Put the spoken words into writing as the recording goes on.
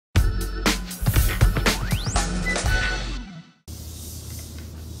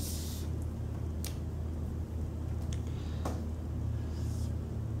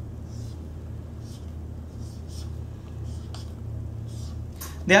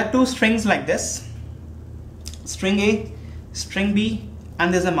There are two strings like this, string A, string B,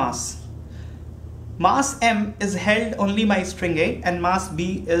 and there's a mass. Mass M is held only by string A, and mass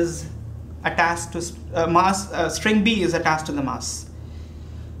B is attached to string B is attached to the mass.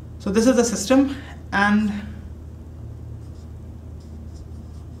 So this is the system, and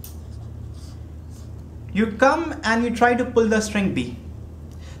you come and you try to pull the string B.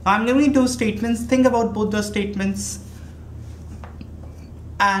 Now I'm giving you two statements. Think about both the statements.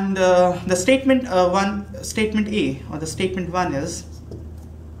 And the statement A or the statement 1 is,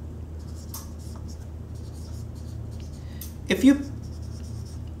 if you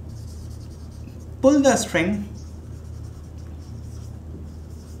pull the string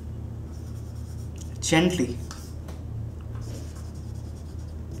gently,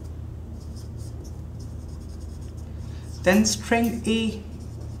 then string A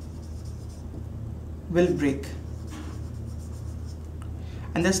will break.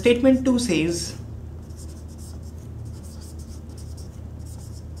 And the statement 2 says,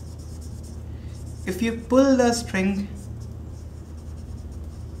 if you pull the string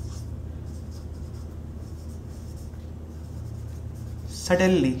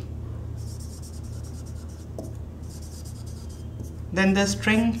suddenly, then the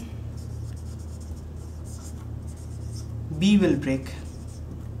string B will break.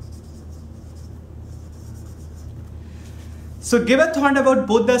 So give a thought about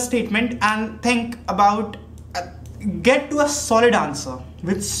both the statement and think about, get to a solid answer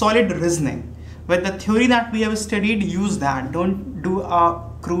with solid reasoning. With the theory that we have studied, use that. Don't do a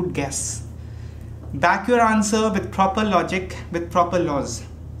crude guess. Back your answer with proper logic, with proper laws.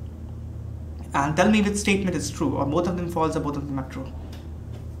 And tell me which statement is true, or both of them false, or both of them are true.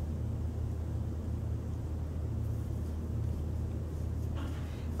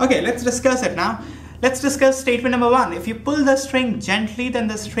 Okay, let's discuss it now. Let's discuss statement number 1. If you pull the string gently, then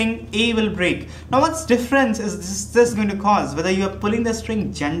the string A will break. Now what's difference is this going to cause? Whether you are pulling the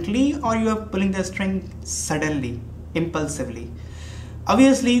string gently or you are pulling the string suddenly, impulsively.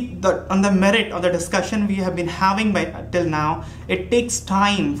 Obviously, on the merit of the discussion we have been having till now, it takes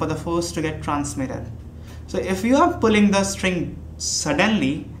time for the force to get transmitted. So if you are pulling the string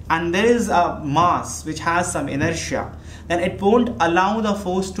suddenly and there is a mass which has some inertia, then it won't allow the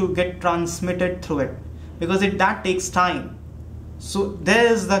force to get transmitted through it, because that takes time. So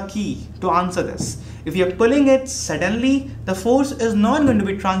there is the key to answer this. If you're pulling it suddenly, the force is not going to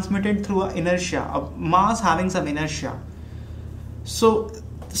be transmitted through inertia, a mass having some inertia. So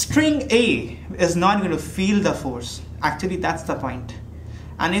string A is not going to feel the force. Actually, that's the point.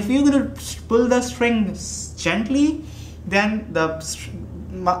 And if you're going to pull the string gently, then the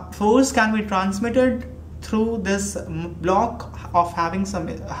force can be transmitted through this block of having some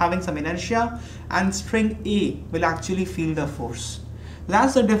inertia, and string A will actually feel the force.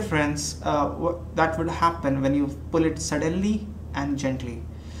 That's the difference that would happen when you pull it suddenly and gently.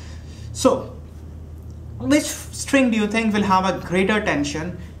 So which string do you think will have a greater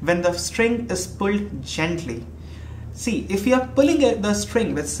tension when the string is pulled gently? See, if you are pulling the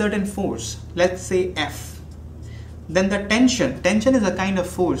string with certain force, let's say F, then the tension is a kind of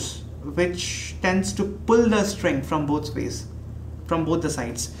force which tends to pull the string from both ways, from both the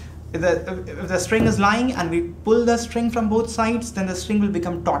sides. If the string is lying and we pull the string from both sides, then the string will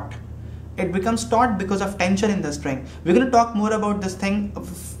become taut. It becomes taut because of tension in the string. We're going to talk more about this thing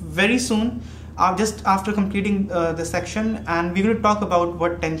very soon, just after completing the section, and we're going to talk about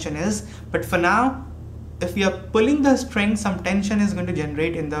what tension is. But for now, if we are pulling the string, some tension is going to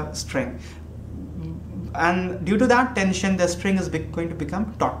generate in the string, and due to that tension, the string is going to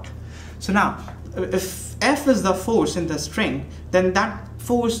become taut. So now, if F is the force in the string, then that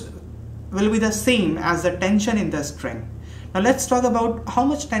force will be the same as the tension in the string. Now let's talk about how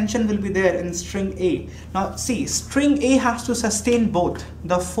much tension will be there in string A. Now see, string A has to sustain both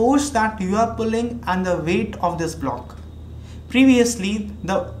the force that you are pulling and the weight of this block. Previously,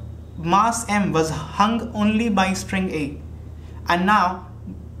 the mass M was hung only by string A, and now,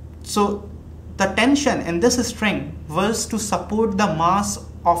 so the tension in this string was to support the mass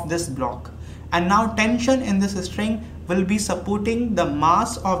of this block, and now tension in this string will be supporting the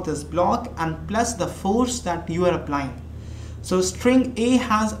mass of this block and plus the force that you are applying. So string A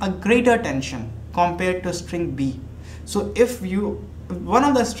has a greater tension compared to string B. So if one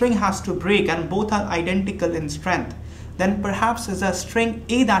of the string has to break and both are identical in strength, then perhaps it's a string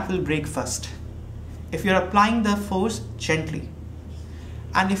A that will break first, if you're applying the force gently.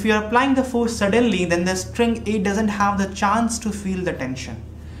 And if you're applying the force suddenly, then the string A doesn't have the chance to feel the tension.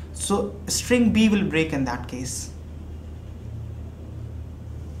 So string B will break in that case.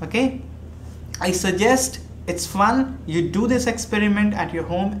 Okay? I suggest It's fun. You do this experiment at your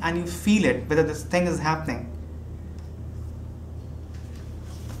home and you feel it, whether this thing is happening.